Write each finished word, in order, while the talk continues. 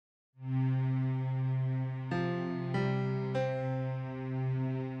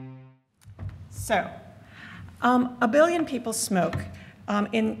So, 1 billion people smoke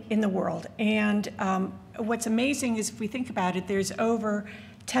in the world, and what's amazing is if we think about it, there's over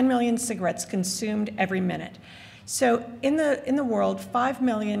 10 million cigarettes consumed every minute. So in the world, 5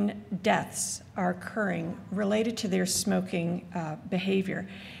 million deaths are occurring related to their smoking behavior.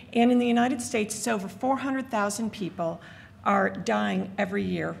 And in the United States, it's over 400,000 people are dying every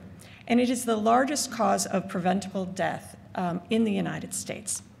year. And it is the largest cause of preventable death in the United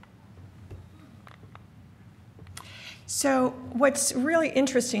States. So what's really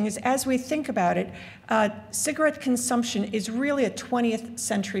interesting is as we think about it, cigarette consumption is really a 20th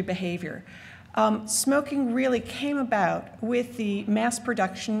century behavior. Smoking really came about with the mass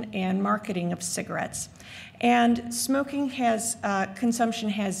production and marketing of cigarettes. And smoking consumption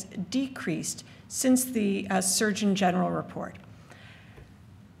has decreased since the Surgeon General report.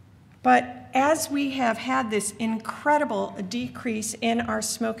 But as we have had this incredible decrease in our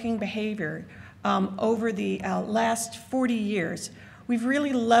smoking behavior over the last 40 years, we've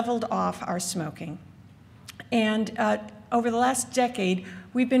really leveled off our smoking. And over the last decade,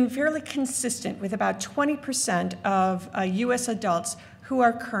 we've been fairly consistent with about 20% of US adults who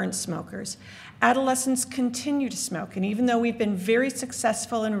are current smokers. Adolescents continue to smoke, and even though we've been very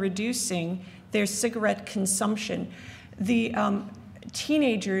successful in reducing their cigarette consumption, the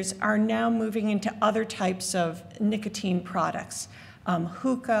teenagers are now moving into other types of nicotine products,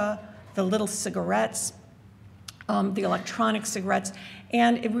 hookah, the little cigarettes, the electronic cigarettes,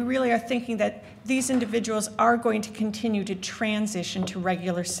 and we really are thinking that these individuals are going to continue to transition to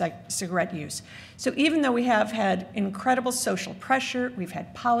regular cigarette use. So even though we have had incredible social pressure, we've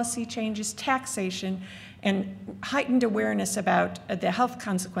had policy changes, taxation, and heightened awareness about the health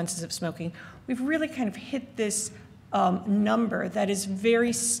consequences of smoking, we've really kind of hit this number that is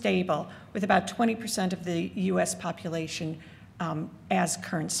very stable with about 20% of the US population as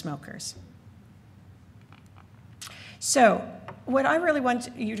current smokers. So what I really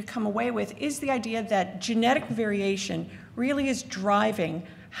want you to come away with is the idea that genetic variation really is driving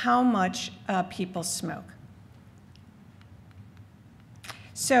how much people smoke.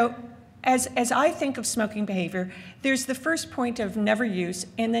 So as I think of smoking behavior, there's the first point of never use,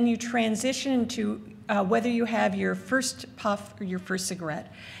 and then you transition to whether you have your first puff or your first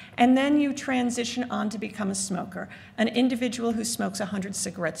cigarette. And then you transition on to become a smoker, an individual who smokes 100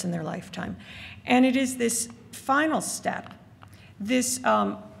 cigarettes in their lifetime. And it is this final step, this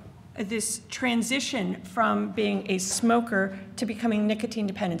transition from being a smoker to becoming nicotine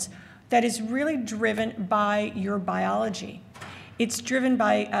dependent, that is really driven by your biology. It's driven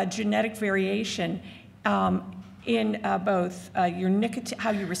by genetic variation in both your nicotine,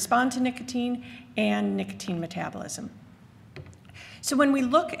 how you respond to nicotine and nicotine metabolism. So when we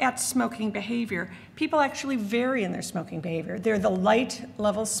look at smoking behavior, people actually vary in their smoking behavior. They're the light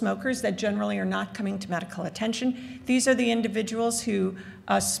level smokers that generally are not coming to medical attention. These are the individuals who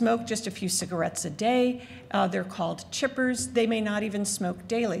smoke just a few cigarettes a day. They're called chippers. They may not even smoke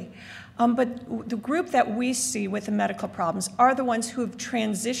daily. But the group that we see with the medical problems are the ones who have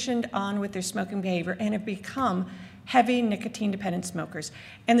transitioned on with their smoking behavior and have become heavy nicotine-dependent smokers.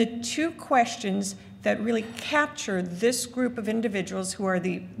 And the two questions that really capture this group of individuals who are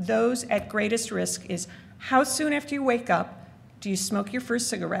those at greatest risk is how soon after you wake up do you smoke your first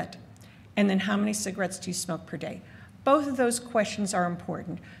cigarette? And then how many cigarettes do you smoke per day? Both of those questions are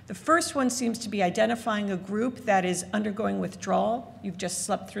important. The first one seems to be identifying a group that is undergoing withdrawal. You've just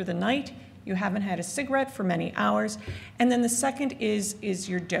slept through the night. You haven't had a cigarette for many hours. And then the second is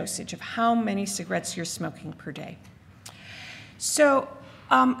your dosage of how many cigarettes you're smoking per day. So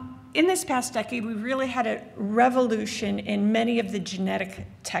in this past decade, we've really had a revolution in many of the genetic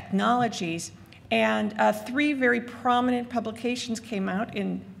technologies. And 3 very prominent publications came out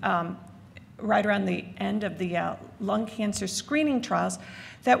in right around the end of the lung cancer screening trials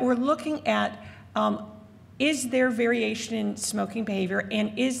that were looking at is there variation in smoking behavior,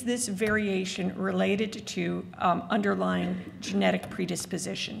 and is this variation related to underlying genetic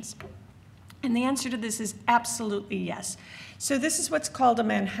predispositions? And the answer to this is absolutely yes. So this is what's called a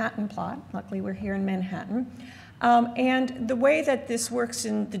Manhattan plot. Luckily, we're here in Manhattan. And the way that this works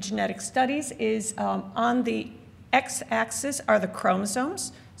in the genetic studies is on the x-axis are the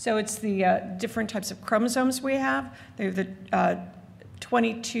chromosomes. So it's the different types of chromosomes we have. They're the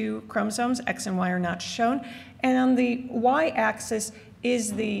 22 chromosomes, X and Y are not shown. And on the y-axis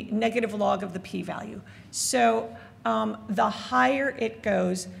is the negative log of the p-value. So the higher it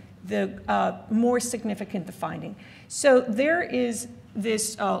goes, the more significant the finding. So there is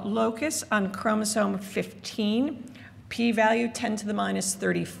this locus on chromosome 15, p-value 10 to the minus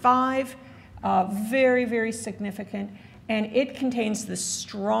 35, very, very significant. and it contains the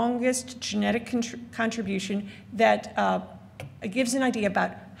strongest genetic contribution that gives an idea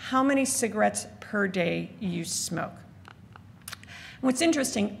about how many cigarettes per day you smoke. What's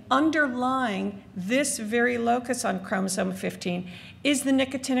interesting, underlying this very locus on chromosome 15 is the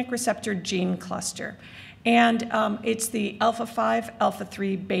nicotinic receptor gene cluster. And it's the alpha-5,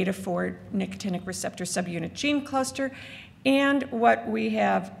 alpha-3, beta-4 nicotinic receptor subunit gene cluster. And what we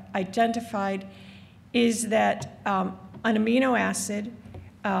have identified is that an amino acid,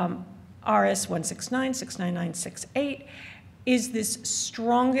 RS169, 69968, is this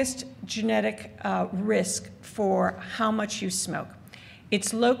strongest genetic risk for how much you smoke.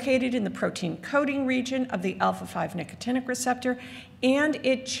 It's located in the protein coding region of the alpha-5 nicotinic receptor, and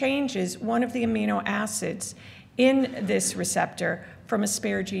it changes one of the amino acids in this receptor from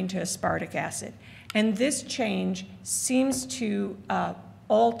asparagine to aspartic acid. And this change seems to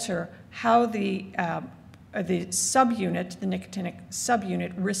alter how the subunit, the nicotinic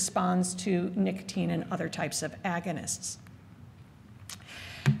subunit, responds to nicotine and other types of agonists.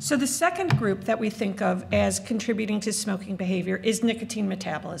 So the second group that we think of as contributing to smoking behavior is nicotine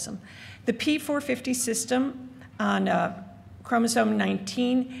metabolism. The P450 system on chromosome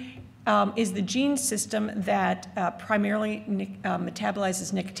 19 is the gene system that primarily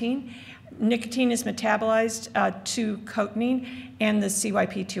metabolizes nicotine. Nicotine is metabolized to cotinine, and the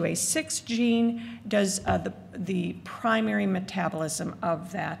CYP2A6 gene does the primary metabolism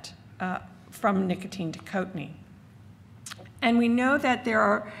of that from nicotine to cotinine. And we know that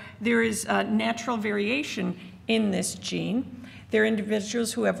there is natural variation in this gene. There are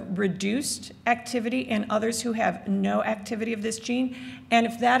individuals who have reduced activity and others who have no activity of this gene. And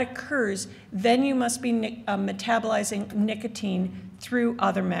if that occurs, then you must be metabolizing nicotine through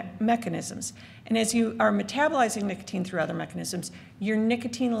other mechanisms. And as you are metabolizing nicotine through other mechanisms, your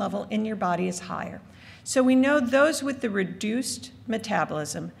nicotine level in your body is higher. So we know those with the reduced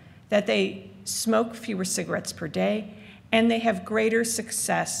metabolism, that they smoke fewer cigarettes per day, and they have greater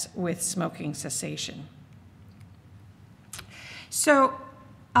success with smoking cessation. So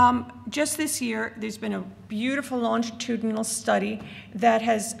just this year, there's been a beautiful longitudinal study that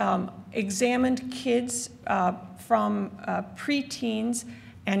has examined kids from preteens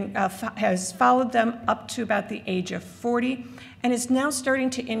and has followed them up to about the age of 40, and is now starting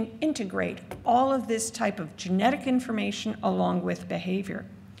to integrate all of this type of genetic information along with behavior.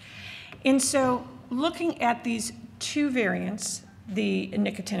 And so looking at these two variants, the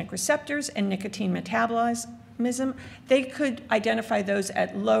nicotinic receptors and nicotine metabolism, they could identify those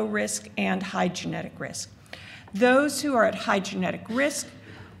at low risk and high genetic risk. Those who are at high genetic risk,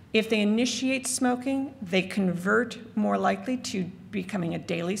 if they initiate smoking, they convert more likely to becoming a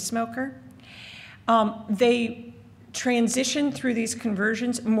daily smoker. They transition through these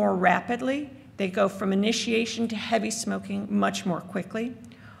conversions more rapidly. They go from initiation to heavy smoking much more quickly.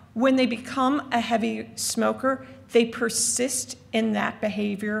 When they become a heavy smoker, they persist in that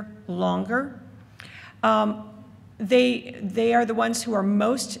behavior longer. They are the ones who are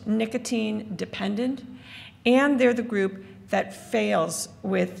most nicotine dependent, and they're the group that fails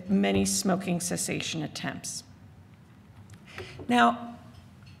with many smoking cessation attempts. Now,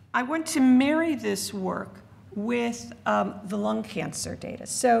 I want to marry this work with the lung cancer data.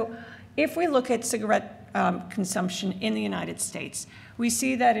 So if we look at cigarette consumption in the United States, we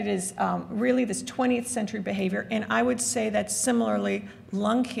see that it is really this 20th century behavior, and I would say that similarly,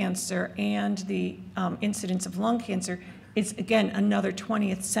 lung cancer and the incidence of lung cancer is, again, another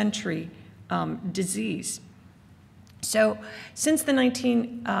 20th century disease. So since the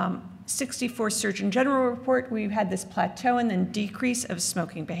 1964 Surgeon General report, we've had this plateau and then decrease of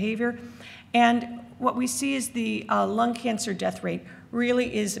smoking behavior. And what we see is the lung cancer death rate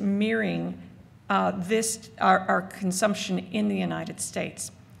really is mirroring our consumption in the United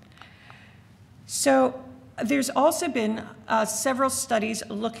States. So there's also been several studies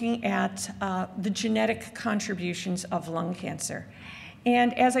looking at the genetic contributions of lung cancer.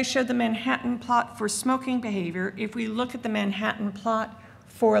 And as I showed the Manhattan plot for smoking behavior, if we look at the Manhattan plot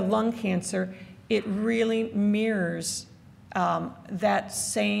for lung cancer, it really mirrors that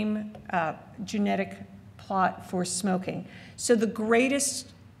same genetic plot for smoking. So the greatest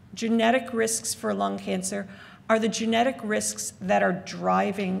genetic risks for lung cancer are the genetic risks that are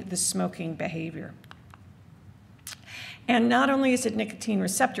driving the smoking behavior. And not only is it nicotine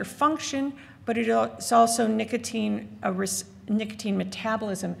receptor function, but it's also nicotine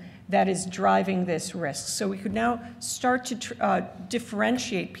metabolism that is driving this risk. So we could now start to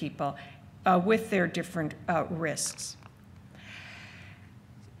differentiate people with their different risks.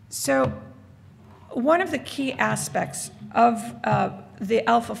 So one of the key aspects of the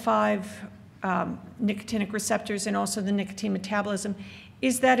alpha-5 nicotinic receptors and also the nicotine metabolism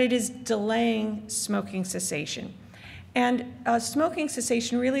is that it is delaying smoking cessation. And smoking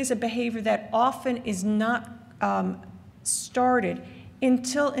cessation really is a behavior that often is not started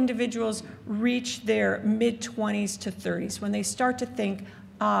until individuals reach their mid-20s to 30s, when they start to think,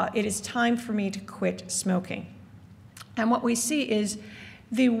 it is time for me to quit smoking. And what we see is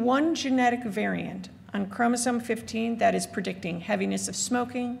the one genetic variant on chromosome 15 that is predicting heaviness of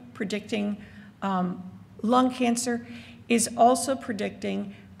smoking, predicting lung cancer, is also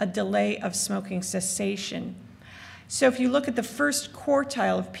predicting a delay of smoking cessation. So if you look at the first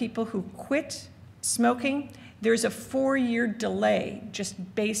quartile of people who quit smoking, there's a 4-year delay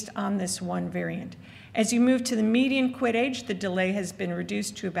just based on this one variant. As you move to the median quit age, the delay has been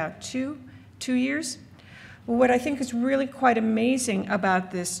reduced to about two years. Well, what I think is really quite amazing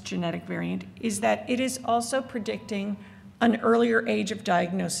about this genetic variant is that it is also predicting an earlier age of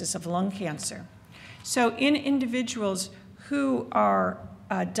diagnosis of lung cancer. So in individuals who are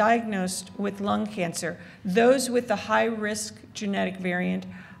diagnosed with lung cancer, those with the high-risk genetic variant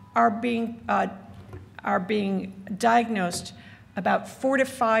are being diagnosed about 4 to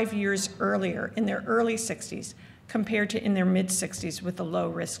 5 years earlier, in their early 60s, compared to in their mid-60s with the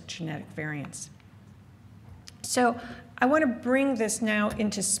low-risk genetic variants. So I want to bring this now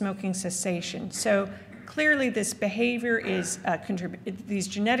into smoking cessation. So clearly this behavior is, these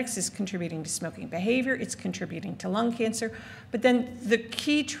genetics is contributing to smoking behavior, it's contributing to lung cancer, but then the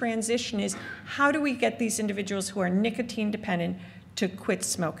key transition is how do we get these individuals who are nicotine dependent to quit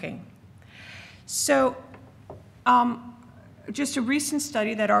smoking? So just a recent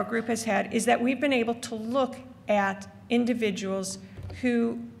study that our group has had is that we've been able to look at individuals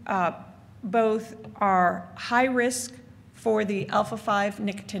who both are high risk for the alpha-5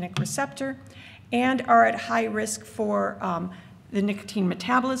 nicotinic receptor and are at high risk for the nicotine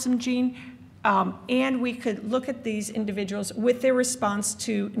metabolism gene. And we could look at these individuals with their response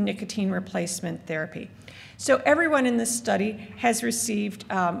to nicotine replacement therapy. So everyone in this study has received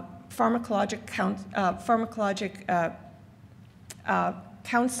pharmacologic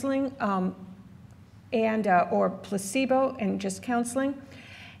counseling and or placebo and just counseling.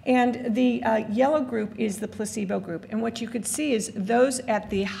 And the yellow group is the placebo group. And what you could see is those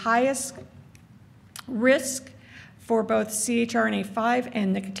at the highest risk for both ChRNA5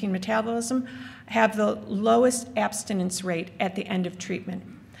 and nicotine metabolism have the lowest abstinence rate at the end of treatment.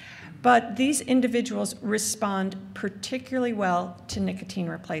 But these individuals respond particularly well to nicotine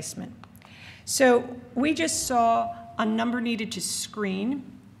replacement. So we just saw a number needed to screen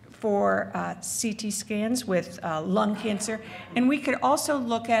for CT scans with lung cancer, and we could also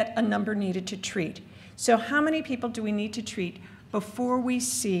look at a number needed to treat. So how many people do we need to treat before we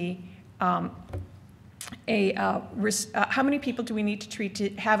see how many people do we need to treat to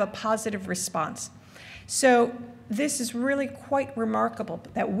have a positive response? So this is really quite remarkable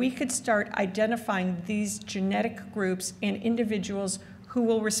that we could start identifying these genetic groups in individuals who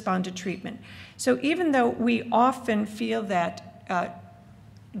will respond to treatment. So even though we often feel that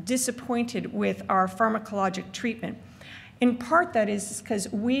disappointed with our pharmacologic treatment, in part that is because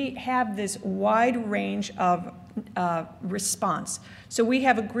we have this wide range of response. So we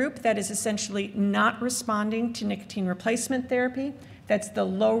have a group that is essentially not responding to nicotine replacement therapy. That's the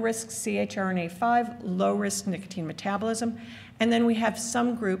low-risk ChRNA5, low-risk nicotine metabolism. And then we have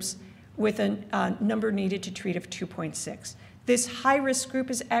some groups with a number needed to treat of 2.6. This high-risk group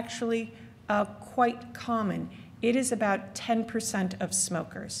is actually quite common. It is about 10% of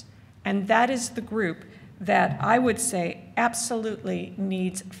smokers. And that is the group that I would say absolutely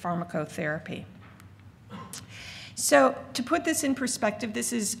needs pharmacotherapy. So to put this in perspective,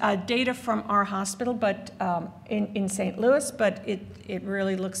 this is data from our hospital but in St. Louis, but it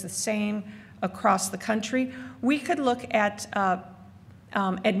really looks the same across the country. We could look at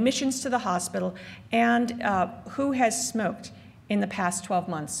admissions to the hospital and who has smoked in the past 12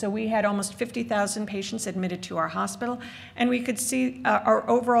 months. So we had almost 50,000 patients admitted to our hospital, and we could see our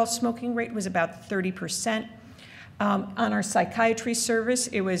overall smoking rate was about 30%. On our psychiatry service,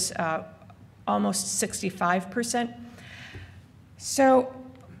 it was almost 65%. So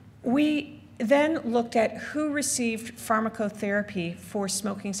we then looked at who received pharmacotherapy for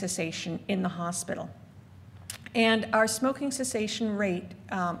smoking cessation in the hospital. And our smoking cessation rate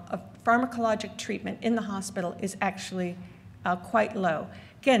of pharmacologic treatment in the hospital is actually quite low.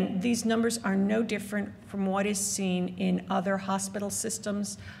 Again, these numbers are no different from what is seen in other hospital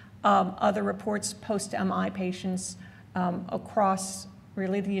systems, other reports post-MI patients across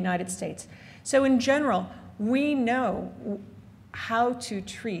really the United States. So in general, we know how to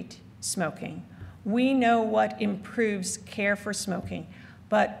treat smoking. We know what improves care for smoking.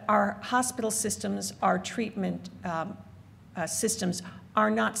 but our hospital systems, our treatment systems are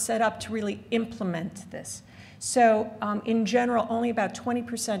not set up to really implement this. So in general, only about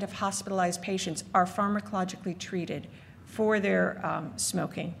 20% of hospitalized patients are pharmacologically treated for their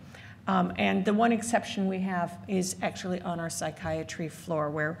smoking. And the one exception we have is actually on our psychiatry floor,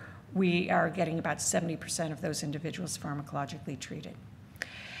 where we are getting about 70% of those individuals pharmacologically treated.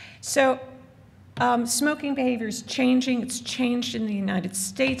 So smoking behavior is changing. It's changed in the United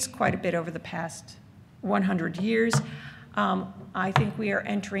States quite a bit over the past 100 years. I think we are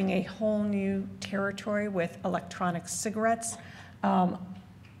entering a whole new territory with electronic cigarettes.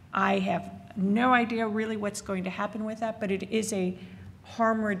 I have no idea really what's going to happen with that, but it is a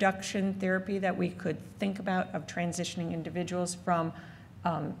harm reduction therapy that we could think about of transitioning individuals from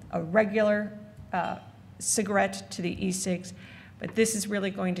a regular cigarette to the e-cigs. But this is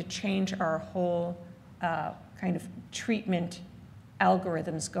really going to change our whole kind of treatment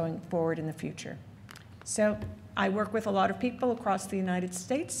algorithms going forward in the future. So I work with a lot of people across the United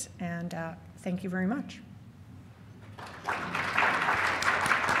States, and thank you very much.